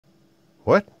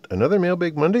What? Another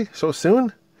Mailbag Monday? So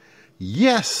soon?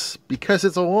 Yes, because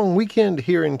it's a long weekend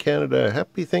here in Canada.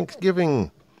 Happy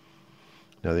Thanksgiving.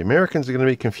 Now, the Americans are going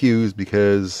to be confused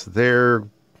because their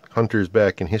hunters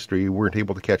back in history weren't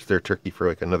able to catch their turkey for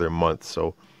like another month,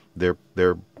 so their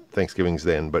Thanksgiving's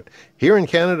then. But here in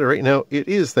Canada right now, it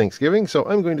is Thanksgiving, so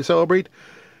I'm going to celebrate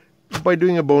by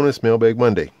doing a bonus Mailbag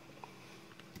Monday.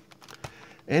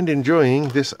 And enjoying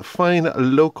this fine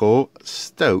local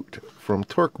stout from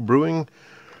Torque Brewing,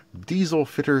 Diesel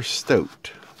Fitter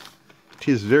Stout. It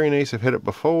is very nice. I've had it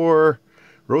before.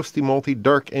 Roasty, malty,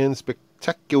 dark, and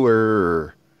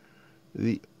spectacular.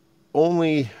 The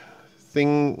only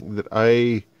thing that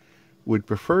I would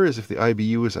prefer is if the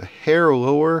IBU is a hair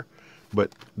lower,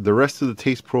 but the rest of the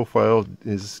taste profile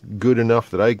is good enough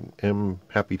that I am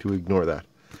happy to ignore that.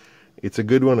 It's a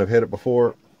good one. I've had it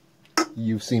before.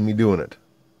 You've seen me doing it.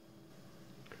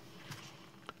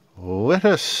 Let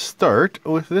us start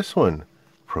with this one.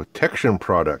 Protection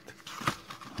product.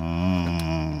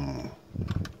 How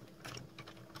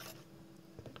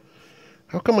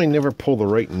come I never pull the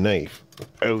right knife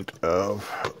out of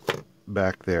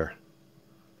back there?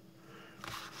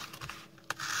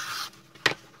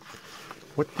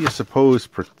 What do you suppose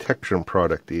protection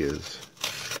product is?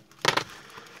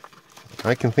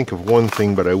 I can think of one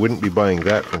thing, but I wouldn't be buying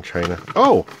that from China.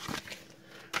 Oh!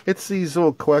 It's these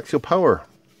little coaxial power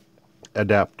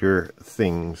adapter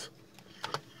things,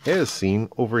 as seen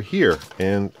over here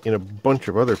and in a bunch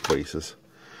of other places.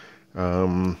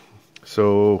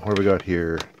 So what have we got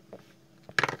here?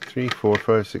 3, 4,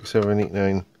 5, 6, 7, 8,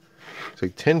 9. It's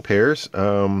like 10 pairs.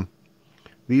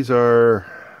 These are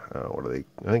what are they?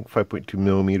 I think 5.2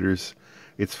 millimeters.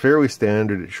 It's fairly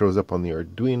standard. It shows up on the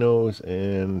Arduinos,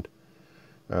 and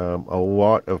a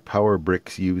lot of power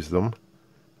bricks use them.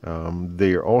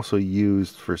 They are also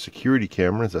used for security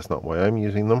cameras. That's not why I'm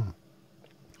using them.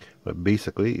 But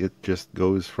basically, it just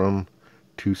goes from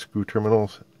 2 screw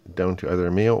terminals down to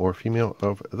either male or female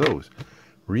of those.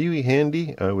 Really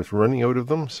handy. I was running out of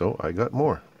them, so I got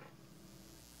more.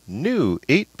 New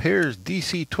 8 pairs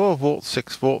DC 12 volt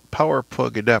 6 volt power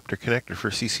plug adapter connector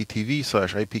for CCTV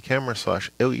 / IP camera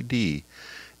 / LED.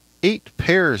 8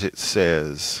 pairs, it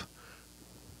says.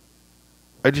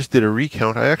 I just did a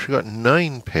recount. I actually got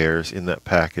 9 pairs in that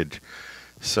package.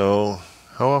 So,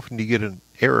 how often do you get an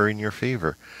error in your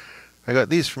favor? I got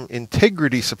these from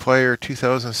Integrity Supplier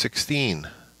 2016.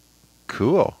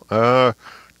 Cool.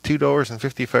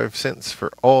 $2.55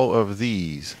 for all of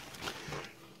these.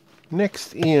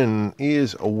 Next in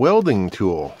is a welding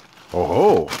tool. Oh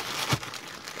ho!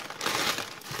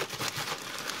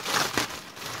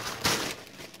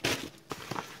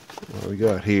 What do we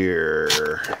got here?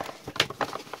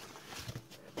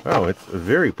 Wow, it's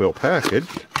very well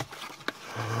packaged.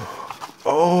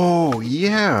 Oh,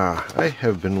 yeah. I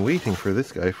have been waiting for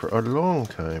this guy for a long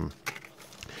time.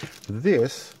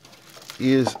 This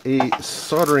is a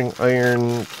soldering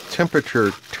iron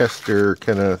temperature tester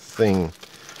kind of thing.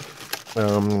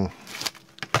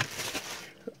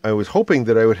 I was hoping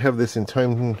that I would have this in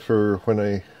time for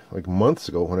when like months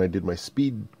ago, when I did my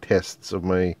speed tests of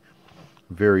my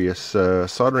various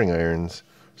soldering irons,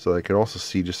 so I could also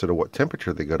see just sort of what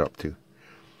temperature they got up to.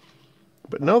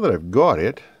 But now that I've got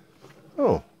it,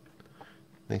 oh,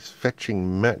 nice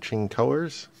fetching matching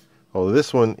colors. Oh,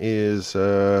 this one is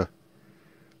Duino,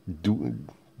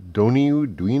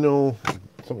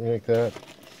 something like that.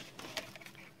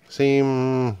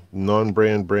 Same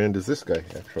non-brand as this guy,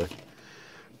 actually.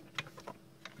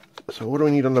 So what do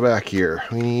we need on the back here?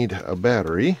 We need a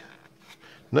battery.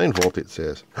 9 volt, it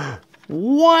says.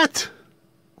 What?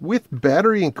 With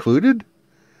battery included?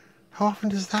 How often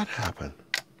does that happen?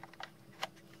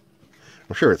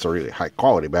 I'm sure it's a really high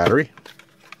quality battery.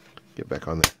 Get back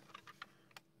on there.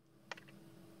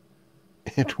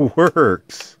 It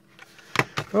works.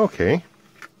 Okay.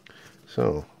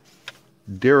 So,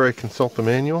 dare I consult the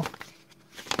manual?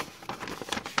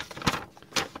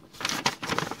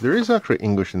 There is actually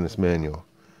English in this manual.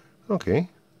 Okay.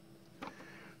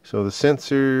 So the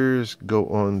sensors go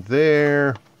on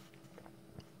there.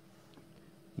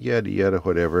 Yada yada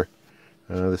whatever.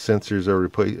 The sensors are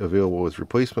available as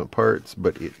replacement parts,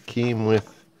 but it came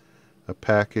with a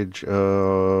package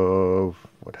of,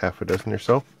 what, half a dozen or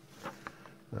so?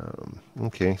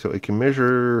 Okay, so it can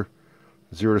measure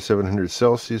 0 to 700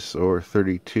 Celsius or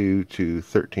 32 to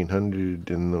 1300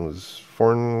 in those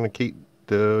Fahrenheit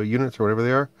units or whatever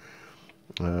they are.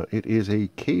 It is a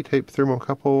K-type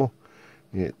thermocouple.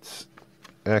 Its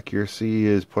accuracy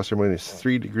is plus or minus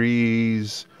 3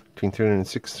 degrees, between 300 and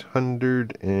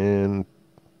 600, and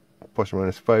plus or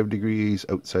minus 5 degrees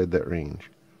outside that range.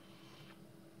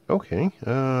 Okay,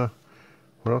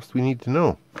 What else do we need to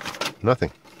know?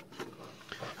 Nothing.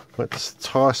 Let's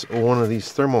toss one of these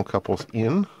thermocouples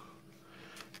in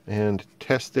and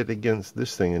test it against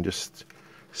this thing and just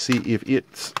see if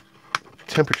its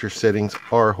temperature settings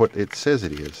are what it says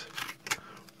it is.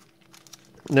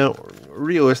 Now,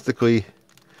 realistically,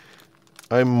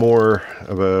 I'm more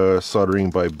of a soldering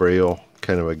by braille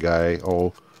kind of a guy.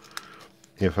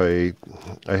 If I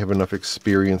have enough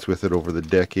experience with it over the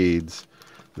decades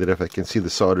that if I can see the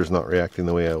solder's not reacting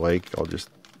the way I like, I'll just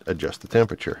adjust the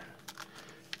temperature.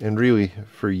 And really,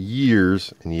 for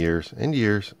years and years and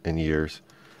years and years,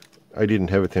 I didn't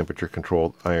have a temperature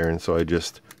controlled iron, so I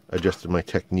just adjusted my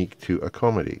technique to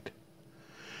accommodate.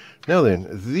 Now then,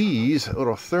 these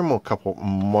little thermocouple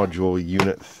module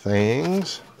unit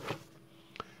things,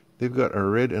 they've got a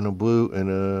red and a blue and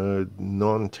a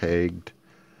non-tagged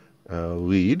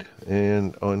lead,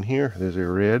 and on here there's a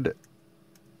red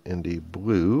and a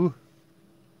blue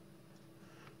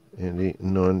and a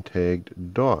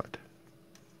non-tagged dot.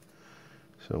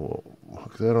 So we'll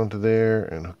hook that onto there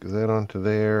and hook that onto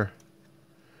there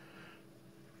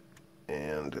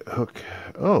and hook,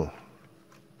 oh,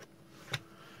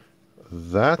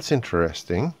 that's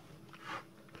interesting.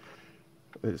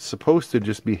 It's supposed to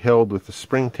just be held with the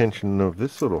spring tension of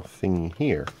this little thingy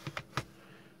here,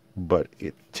 but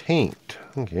it tain't.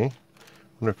 Okay, I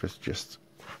wonder if it's just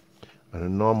an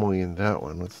anomaly in that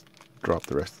one. Let's drop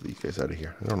the rest of these guys out of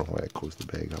here. I don't know why I closed the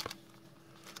bag up.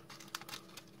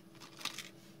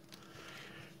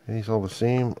 Are these all the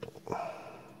same?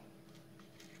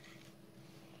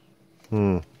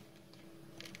 So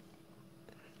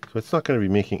it's not going to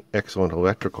be making excellent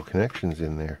electrical connections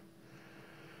in there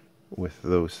with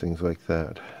those things like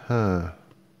that. I'll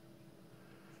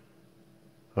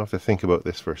have to think about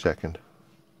this for a second.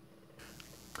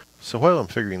 So while I'm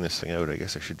figuring this thing out, I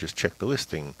guess I should just check the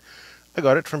listing. I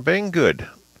got it from Banggood.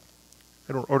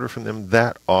 I don't order from them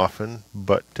that often,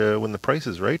 but when the price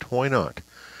is right, why not?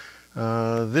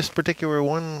 This particular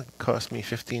one cost me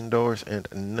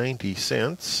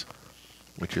 $15.90,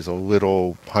 which is a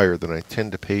little higher than I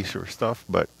tend to pay for stuff,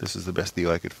 but this is the best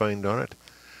deal I could find on it.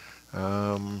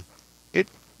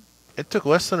 It took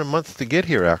less than a month to get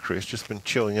here, actually. It's just been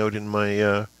chilling out in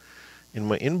my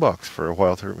inbox for a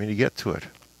while for me to get to it.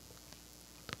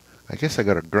 I guess I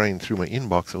gotta grind through my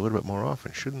inbox a little bit more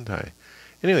often, shouldn't I?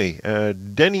 Anyway,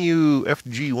 Denu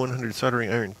FG100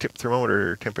 soldering iron tip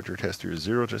thermometer temperature tester,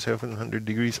 0 to 700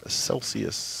 degrees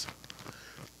Celsius,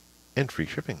 and free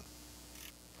shipping.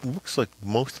 Looks like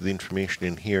most of the information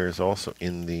in here is also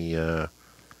in the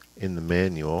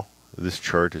manual. This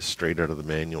chart is straight out of the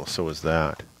manual, so is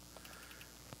that.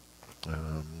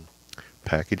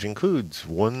 Package includes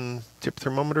 1 tip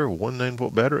thermometer, 1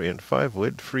 9-volt battery, and 5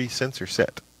 lead-free sensor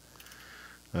set.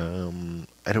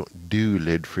 I don't do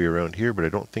lead-free around here, but I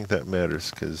don't think that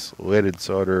matters because leaded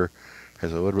solder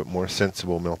has a little bit more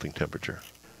sensible melting temperature.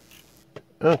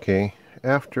 Okay,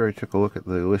 after I took a look at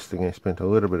the listing, I spent a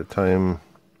little bit of time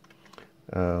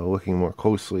looking more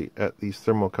closely at these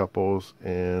thermocouples,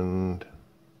 and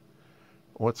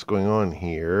what's going on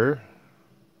here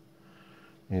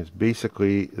is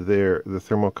basically the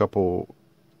thermocouple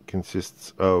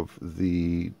consists of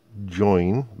the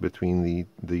join between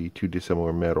the two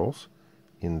dissimilar metals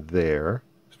in there,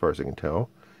 as far as I can tell,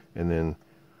 and then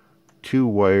 2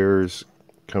 wires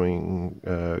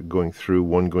going through,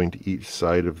 one going to each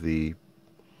side of the,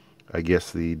 I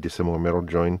guess, the dissimilar metal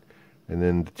join, and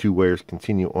then the 2 wires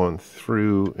continue on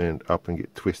through and up and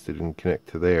get twisted and connect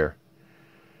to there.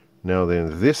 Now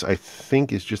then, this I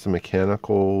think is just a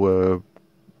mechanical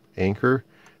anchor,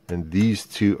 and these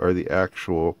 2 are the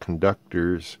actual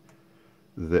conductors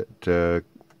that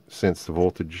sense the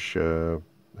voltage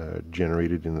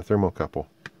generated in the thermocouple.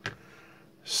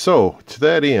 So, to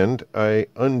that end, I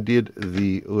undid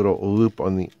the little loop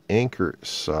on the anchor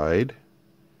side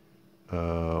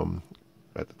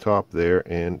at the top there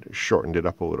and shortened it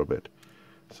up a little bit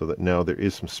so that now there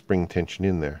is some spring tension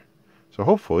in there. So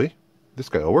hopefully this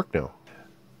guy will work now.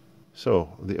 So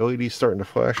the LED is starting to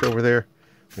flash over there,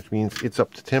 which means it's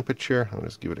up to temperature. I'll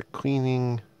just give it a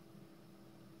cleaning.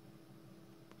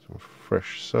 Some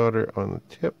fresh solder on the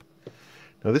tip.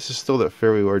 Now this is still that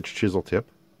fairly large chisel tip.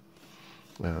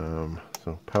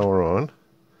 So power on.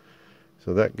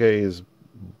 So that guy is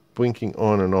blinking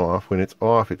on and off. When it's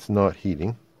off, it's not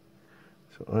heating.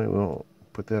 So I will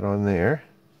put that on there.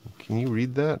 Can you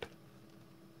read that?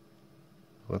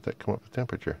 Let that come up to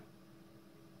temperature.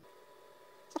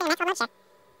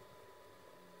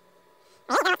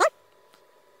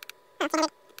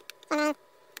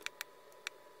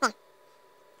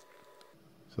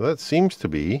 So that seems to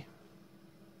be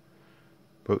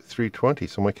about 320,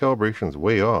 so my calibration's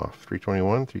way off.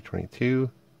 321, 322.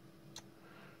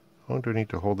 How long do I need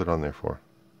to hold it on there for?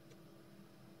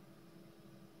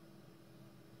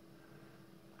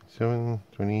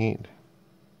 728.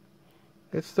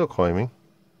 It's still climbing.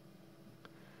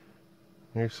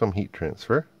 There's some heat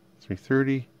transfer.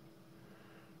 330.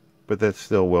 But that's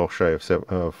still well shy of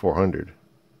 400.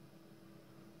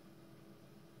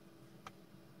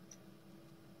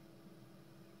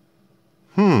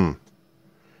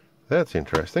 That's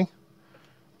interesting.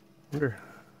 Wonder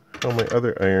how my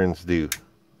other irons do.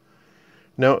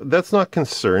 Now, that's not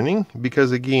concerning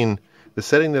because, again, the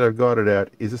setting that I've got it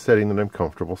at is a setting that I'm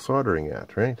comfortable soldering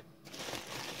at, right?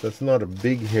 That's not a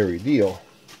big, hairy deal.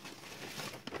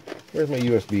 Where's my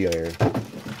USB iron?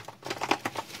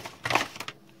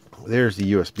 There's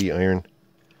the USB iron.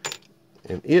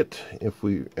 And it, as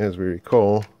we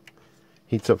recall,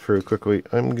 heats up very quickly.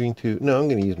 I'm going to use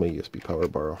my USB power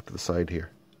bar off to the side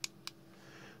here.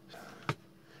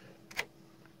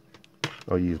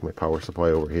 I'll use my power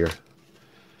supply over here.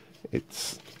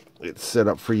 It's set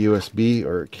up for USB,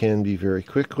 or it can be very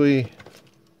quickly.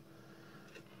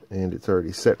 And it's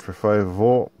already set for 5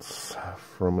 volts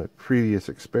from a previous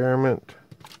experiment.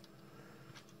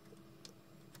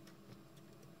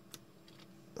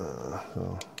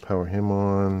 So power him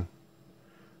on.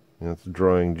 And it's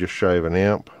drawing just shy of an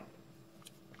amp.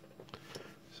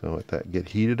 So let that get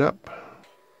heated up.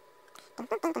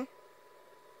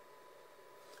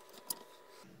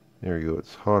 There we go,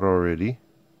 it's hot already.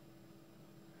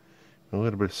 A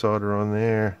little bit of solder on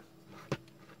there.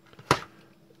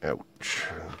 Ouch.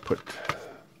 Put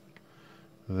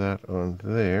that on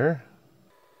there.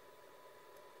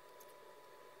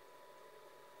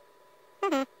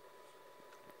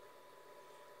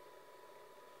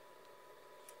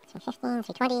 So 15,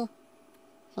 320,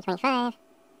 325.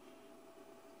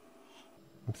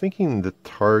 I'm thinking the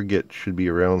target should be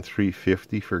around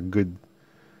 350 for good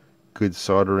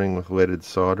soldering with leaded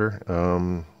solder.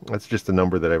 That's just a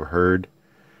number that I've heard.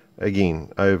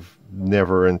 Again, I've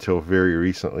never until very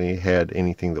recently had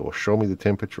anything that will show me the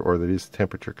temperature or that is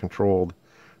temperature controlled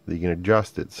that you can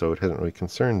adjust it, so it hasn't really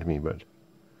concerned me, but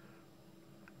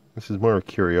this is more of a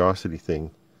curiosity thing.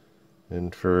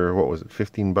 And for, what was it,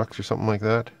 15 bucks or something like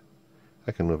that?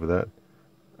 I can live with that.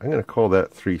 I'm going to call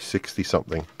that 360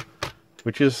 something,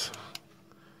 which is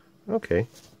okay.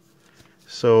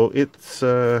 So it's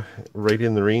right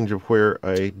in the range of where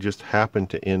I just happened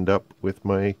to end up with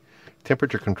my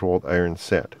temperature controlled iron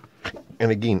set.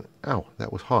 And again, ow,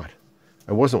 that was hot.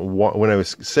 I wasn't when I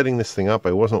was setting this thing up,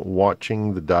 I wasn't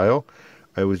watching the dial.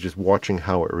 I was just watching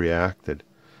how it reacted.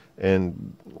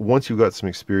 And once you've got some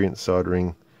experience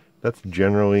soldering, that's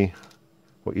generally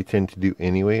what you tend to do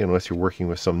anyway, unless you're working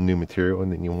with some new material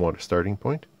and then you want a starting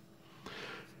point.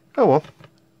 Oh well,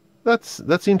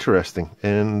 that's interesting.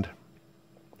 And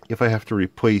if I have to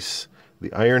replace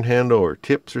the iron handle or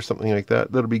tips or something like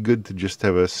that, that'll be good to just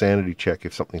have a sanity check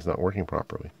if something's not working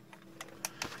properly.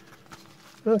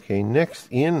 Okay, next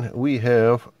in we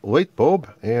have light bulb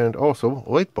and also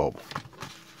light bulb.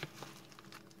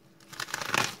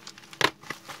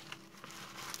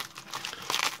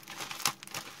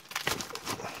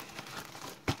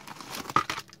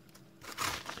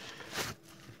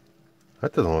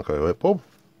 That doesn't look like a light bulb.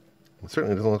 It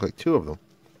certainly doesn't look like two of them.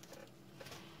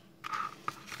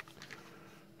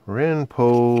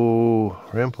 Rampo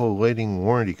lighting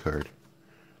warranty card.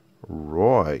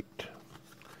 Right.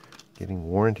 Getting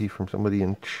warranty from somebody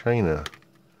in China.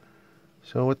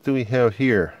 So what do we have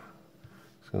here?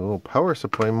 So a little power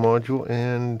supply module,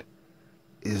 and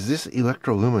is this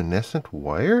electroluminescent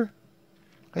wire?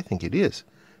 I think it is.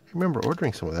 I remember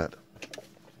ordering some of that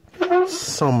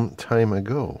some time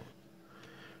ago.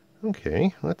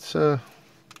 Okay, let's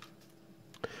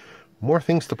more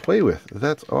things to play with.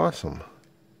 That's awesome.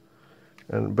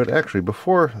 But actually,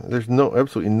 before, there's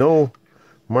absolutely no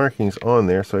markings on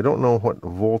there, so I don't know what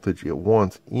voltage it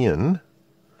wants in.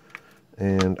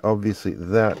 And obviously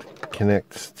that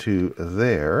connects to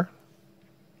there.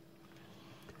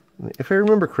 If I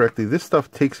remember correctly, this stuff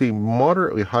takes a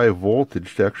moderately high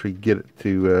voltage to actually get it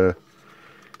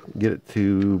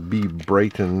to be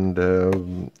bright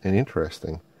and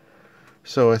interesting.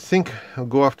 So I think I'll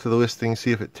go off to the listing,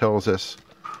 see if it tells us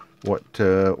what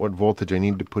voltage I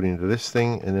need to put into this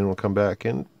thing, and then we'll come back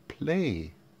and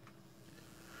play.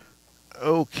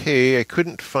 Okay, I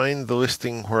couldn't find the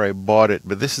listing where I bought it,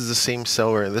 but this is the same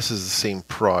seller and this is the same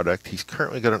product. He's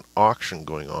currently got an auction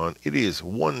going on. It is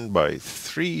 1 by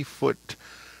 3 foot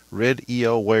red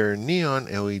EL wire neon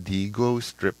LED glow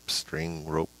strip string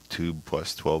rope tube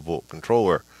plus 12 volt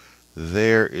controller.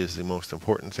 There is the most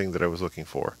important thing that I was looking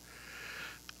for.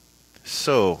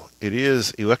 So it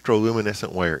is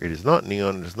electroluminescent wire. It is not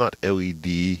neon. It is not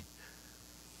LED.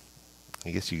 I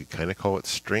guess you could kind of call it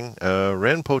string.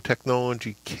 Renpo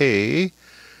Technology K.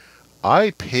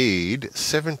 I paid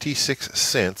 76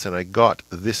 cents and I got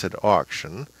this at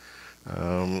auction.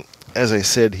 As I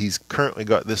said, he's currently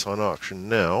got this on auction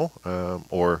now.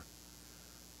 Or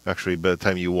actually, by the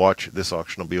time you watch it, this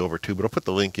auction will be over too. But I'll put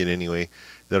the link in anyway.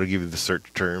 That'll give you the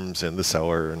search terms and the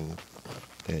seller,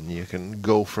 and you can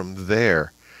go from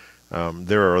there.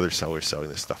 There are other sellers selling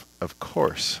this stuff, of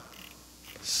course.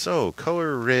 So,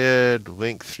 color red,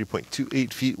 length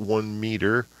 3.28 feet, 1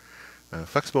 meter.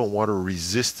 Flexible and water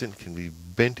resistant, can be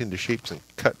bent into shapes and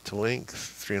cut to length.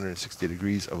 360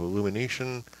 degrees of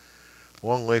illumination.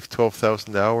 Long life,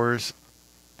 12,000 hours.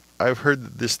 I've heard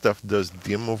that this stuff does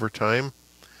dim over time.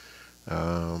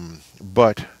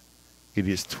 But it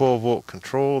is 12 volt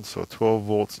controlled, so 12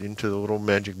 volts into the little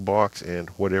magic box and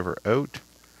whatever out.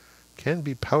 Can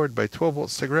be powered by 12 volt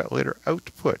cigarette lighter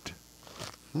output.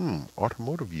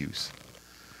 Automotive use.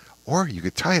 Or you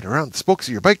could tie it around the spokes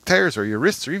of your bike tires or your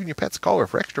wrists or even your pet's collar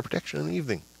for extra protection in the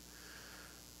evening.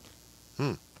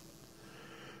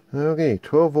 Okay,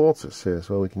 12 volts it says.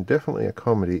 Well, we can definitely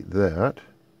accommodate that.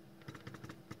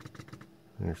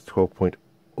 There's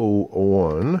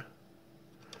 12.01.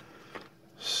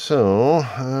 So,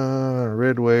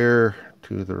 red wire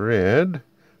to the red.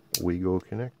 WeGo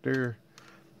connector.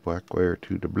 Black wire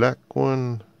to the black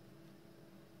one.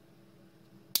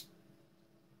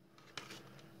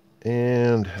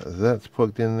 And that's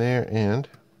plugged in there and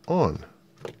on.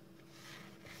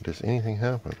 Does anything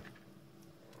happen?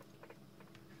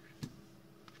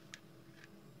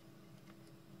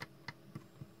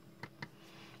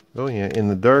 Oh yeah, in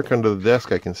the dark under the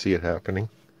desk I can see it happening.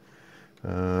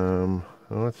 Well,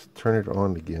 let's turn it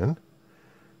on again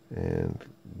and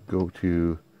go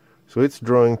to, so it's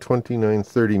drawing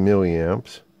 2930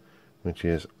 milliamps, which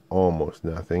is almost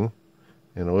nothing,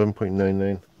 and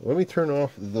 11.99. Let me turn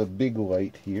off the big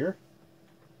light here.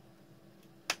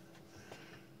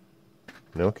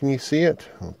 Now can you see it?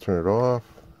 I'll turn it off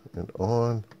and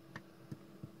on.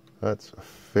 That's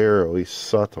fairly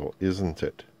subtle, isn't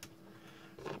it?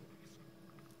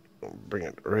 I'll bring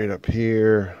it right up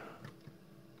here.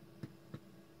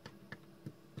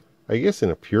 I guess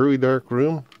in a purely dark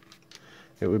room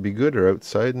it would be good, or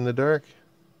outside in the dark.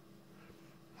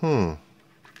 It's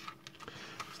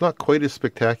not quite as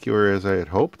spectacular as I had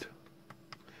hoped.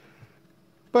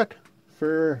 But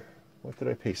for, what did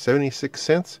I pay, 76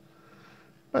 cents?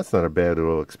 That's not a bad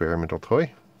little experimental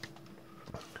toy.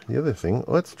 The other thing,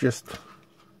 let's just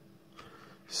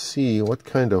see what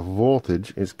kind of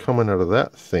voltage is coming out of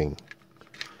that thing.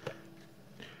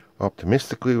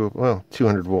 Optimistically, well,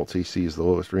 200 volts AC is the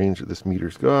lowest range that this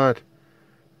meter's got.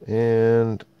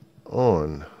 And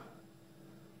on.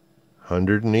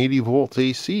 180 volts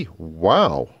AC.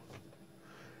 Wow.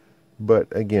 But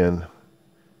again,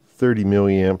 30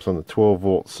 milliamps on the 12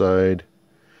 volt side.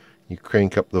 You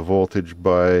crank up the voltage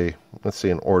by, let's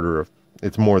say, an order of,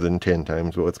 it's more than 10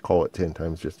 times, but let's call it 10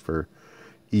 times just for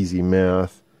easy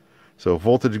math. So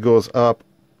voltage goes up,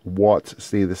 watts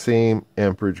stay the same,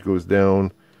 amperage goes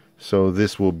down. So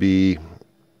this will be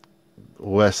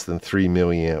less than 3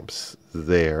 milliamps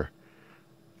there.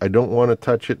 I don't want to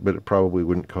touch it, but it probably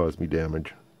wouldn't cause me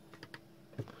damage.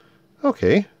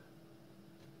 Okay.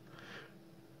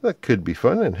 That could be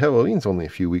fun, and Halloween's only a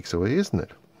few weeks away, isn't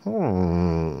it?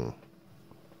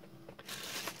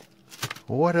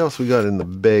 What else we got in the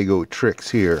bag o'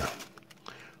 tricks here?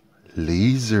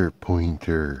 Laser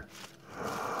pointer.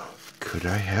 Could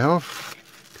I have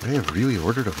really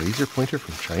ordered a laser pointer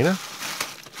from China?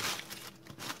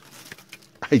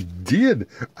 I did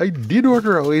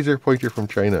order a laser pointer from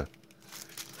China.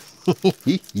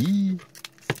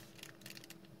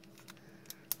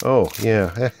 Oh,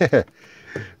 yeah.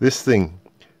 This thing.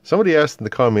 Somebody asked in the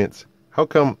comments, how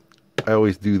come I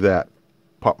always do that?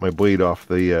 Pop my blade off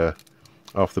the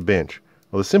bench.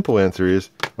 Well, the simple answer is,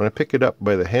 when I pick it up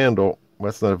by the handle,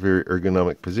 that's not a very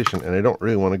ergonomic position, and I don't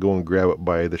really want to go and grab it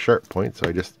by the sharp point, so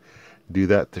I just do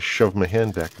that to shove my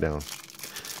hand back down.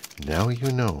 Now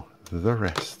you know the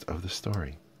rest of the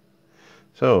story.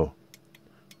 So,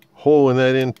 hole in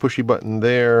that end, pushy button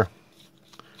there,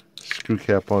 screw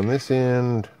cap on this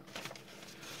end.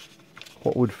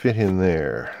 What would fit in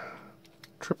there?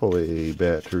 AAA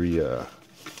battery.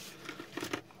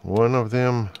 One of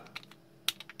them.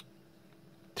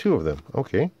 Two of them.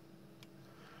 Okay.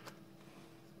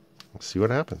 Let's see what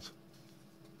happens.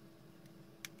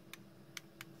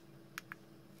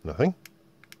 Nothing.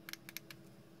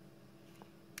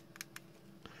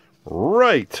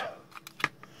 Right.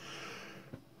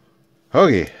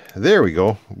 Okay. there we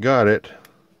go. Got it.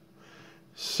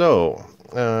 So,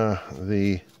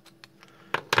 the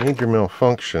major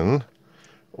malfunction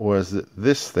was that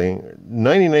this thing,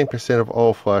 99% of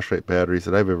all flashlight batteries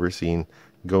that I've ever seen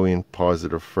go in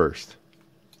positive first.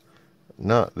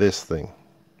 Not this thing.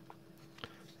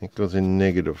 It goes in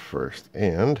negative first.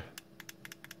 And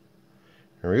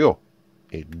here we go.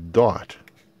 A dot.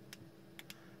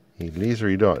 A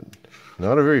lasery dot.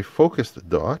 Not a very focused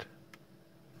dot.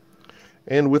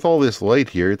 And with all this light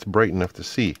here, it's bright enough to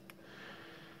see.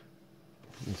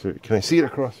 So, can I see it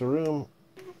across the room?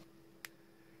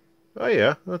 Oh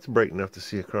yeah, that's bright enough to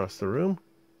see across the room.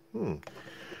 Now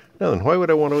then, why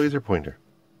would I want a laser pointer?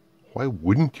 Why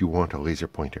wouldn't you want a laser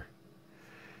pointer?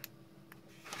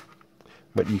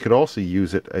 But you could also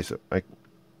use it as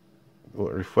will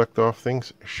it reflect off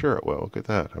things? Sure it will. Look at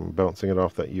that. I'm bouncing it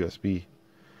off that USB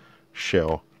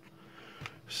shell.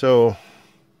 So,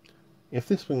 if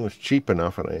this thing was cheap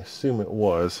enough, and I assume it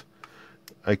was,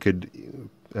 I could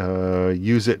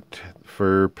use it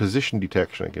for position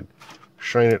detection. I could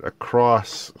shine it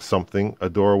across something, a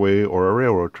doorway or a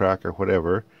railroad track or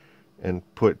whatever, and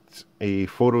put a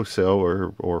photocell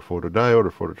or photodiode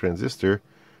or phototransistor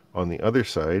on the other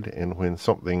side, and when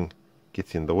something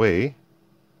gets in the way,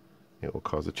 it will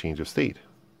cause a change of state.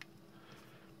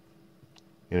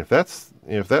 And if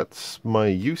that's my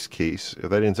use case, if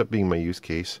that ends up being my use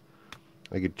case,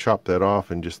 I could chop that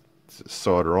off and just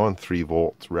solder on 3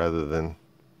 volts rather than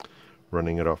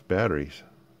running it off batteries.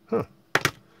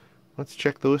 Let's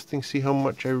check the listing, see how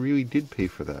much I really did pay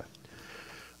for that.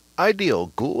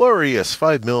 Ideal, glorious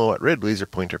 5 milliwatt red laser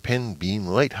pointer pen beam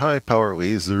light high power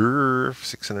laser,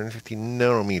 650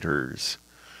 nanometers,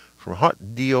 from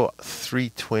Hot Deal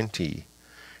 320.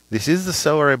 This is the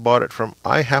seller I bought it from.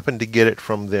 I happened to get it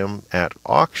from them at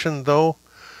auction though,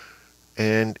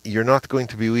 and you're not going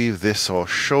to believe this, so I'll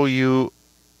show you.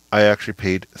 I actually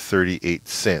paid 38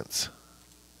 cents.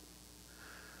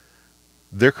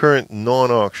 Their current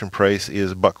non-auction price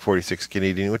is $1.46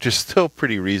 Canadian, which is still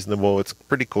pretty reasonable. It's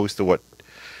pretty close to what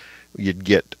you'd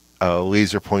get a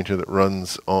laser pointer that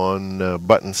runs on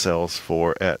button cells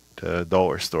for at a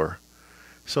dollar store.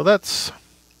 So that's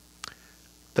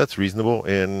reasonable,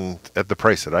 and at the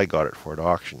price that I got it for at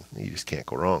auction, you just can't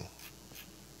go wrong.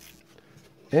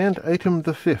 And item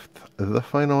the 5th, the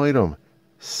final item,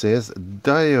 says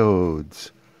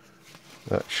diodes.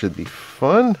 That should be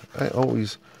fun. I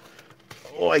always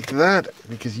like that,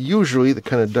 because usually the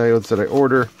kind of diodes that I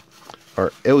order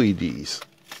are LEDs.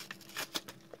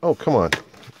 Oh, come on. I'm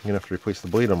going to have to replace the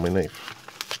blade on my knife.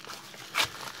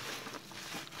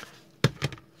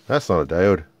 That's not a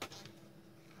diode.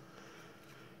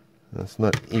 That's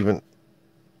not even...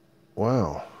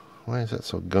 Wow. Why is that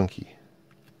so gunky?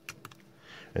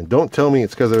 And don't tell me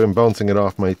it's because I've been bouncing it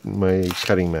off my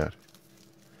cutting mat.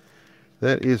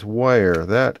 That is wire.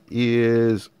 That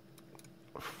is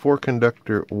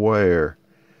 4-conductor wire.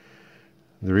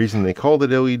 The reason they called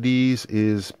it LEDs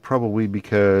is probably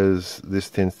because this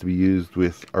tends to be used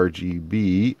with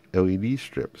RGB LED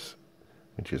strips,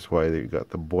 which is why they got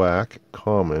the black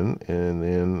common and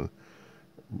then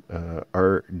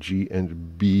R, G,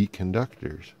 and B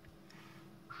conductors.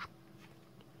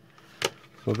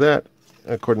 So that,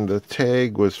 according to the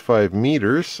tag, was 5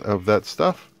 meters of that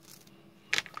stuff,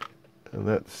 and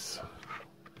that's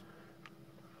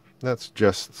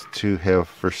just to have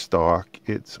for stock.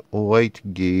 It's light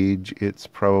gauge. It's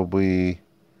probably,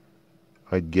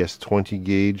 I'd guess, 20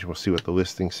 gauge. We'll see what the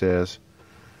listing says.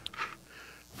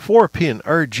 4-pin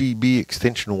RGB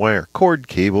extension wire cord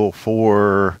cable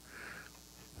for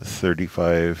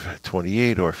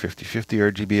 3528 or 5050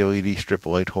 RGB LED strip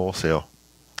light wholesale.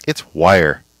 It's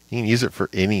wire. You can use it for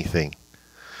anything.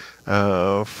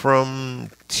 From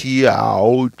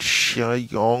Tiao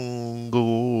Chiang,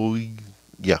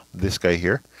 yeah, this guy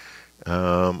here.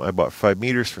 I bought 5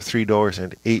 meters for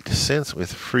 $3.08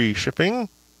 with free shipping.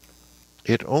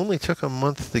 It only took a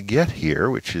month to get here,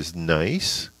 which is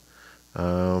nice.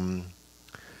 But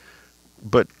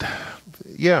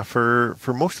yeah, for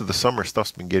most of the summer,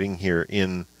 stuff's been getting here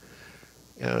in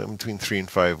between 3 and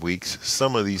 5 weeks.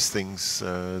 Some of these things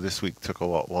this week took a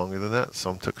lot longer than that.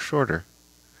 Some took shorter.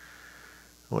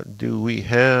 What do we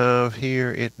have here?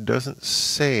 It doesn't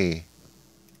say.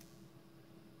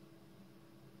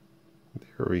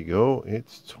 There we go.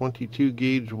 It's 22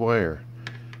 gauge wire.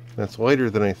 That's lighter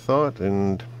than I thought,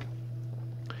 and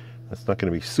that's not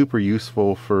going to be super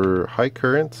useful for high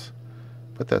currents,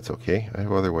 but that's okay. I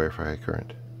have other wire for high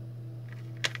current.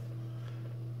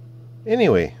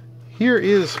 Anyway, here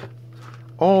is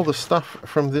all the stuff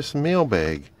from this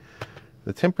mailbag.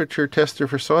 The temperature tester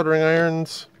for soldering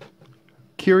irons,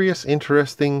 curious,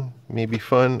 interesting, maybe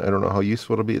fun. I don't know how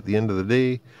useful it'll be at the end of the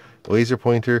day. Laser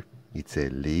pointer. It's a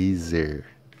laser.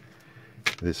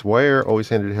 This wire, always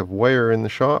handy to have wire in the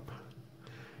shop.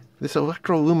 This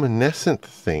electroluminescent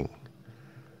thing.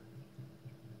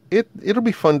 It'll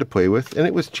be fun to play with, and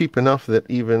it was cheap enough that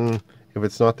even if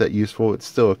it's not that useful, it's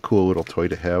still a cool little toy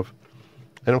to have.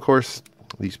 And of course,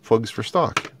 these plugs for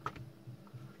stock.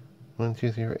 1,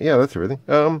 2, 3, 4. Yeah, that's everything.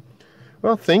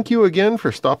 Well, thank you again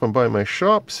for stopping by my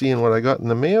shop, seeing what I got in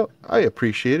the mail. I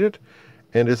appreciate it.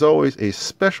 And as always, a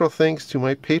special thanks to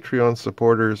my Patreon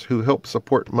supporters who help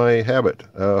support my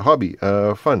hobby,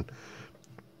 fun,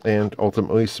 and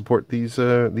ultimately support these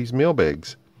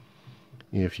mailbags.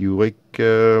 If you like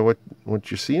what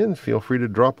you're seeing, feel free to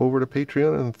drop over to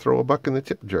Patreon and throw $1 in the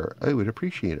tip jar. I would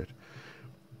appreciate it.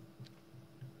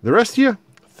 The rest of you,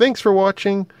 thanks for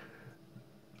watching.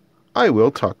 I will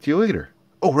talk to you later.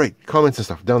 Oh, right, comments and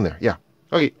stuff down there. Yeah.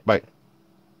 Okay, bye.